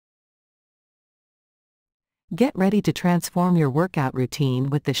Get ready to transform your workout routine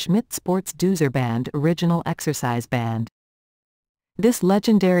with the Schmidt Sports Deuserband Original Exercise Band. This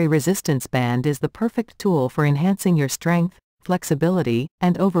legendary resistance band is the perfect tool for enhancing your strength, flexibility,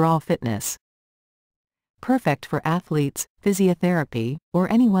 and overall fitness. Perfect for athletes, physiotherapy, or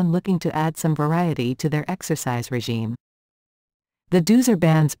anyone looking to add some variety to their exercise regime. The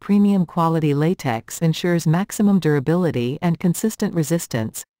Deuserband's premium quality latex ensures maximum durability and consistent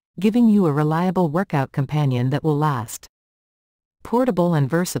resistance, giving you a reliable workout companion that will last. Portable and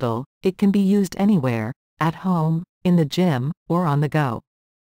versatile, it can be used anywhere, at home, in the gym, or on the go.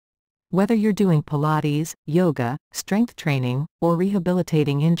 Whether you're doing Pilates, yoga, strength training, or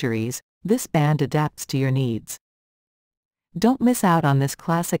rehabilitating injuries, this band adapts to your needs. Don't miss out on this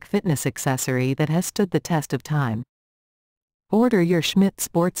classic fitness accessory that has stood the test of time. Order your Schmidt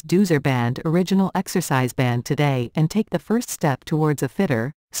Sports Deuserband Original Exercise Band today and take the first step towards a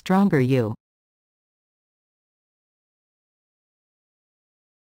fitter, stronger you.